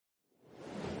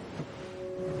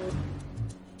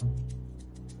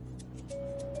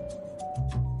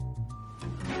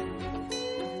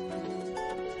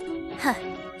Huh,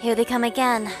 here they come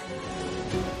again.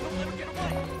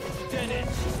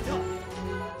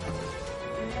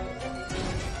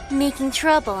 Making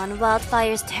trouble on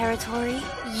Wildfire's territory?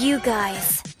 You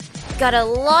guys got a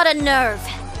lot of nerve.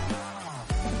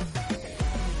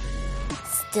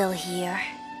 Still here.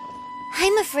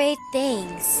 I'm afraid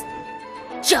things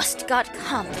just got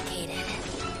complicated.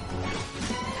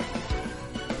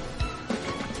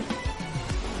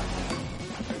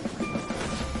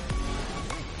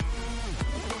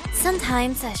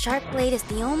 Sometimes a sharp blade is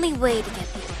the only way to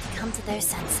get people to come to their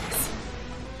senses.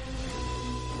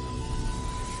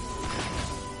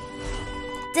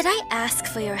 Did I ask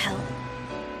for your help?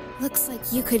 Looks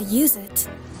like you could use it.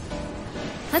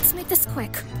 Let's make this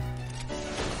quick.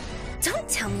 Don't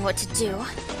tell me what to do.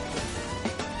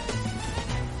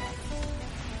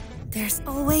 There's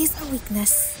always a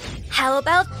weakness. How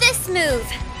about this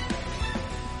move?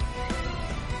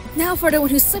 Now for the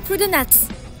one who slipped through the nets.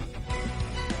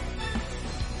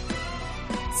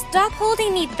 Stop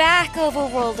holding me back,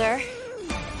 Overworlder.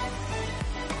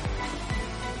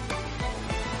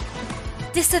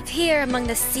 Disappear among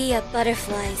the sea of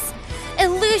butterflies.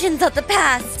 Illusions of the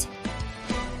past.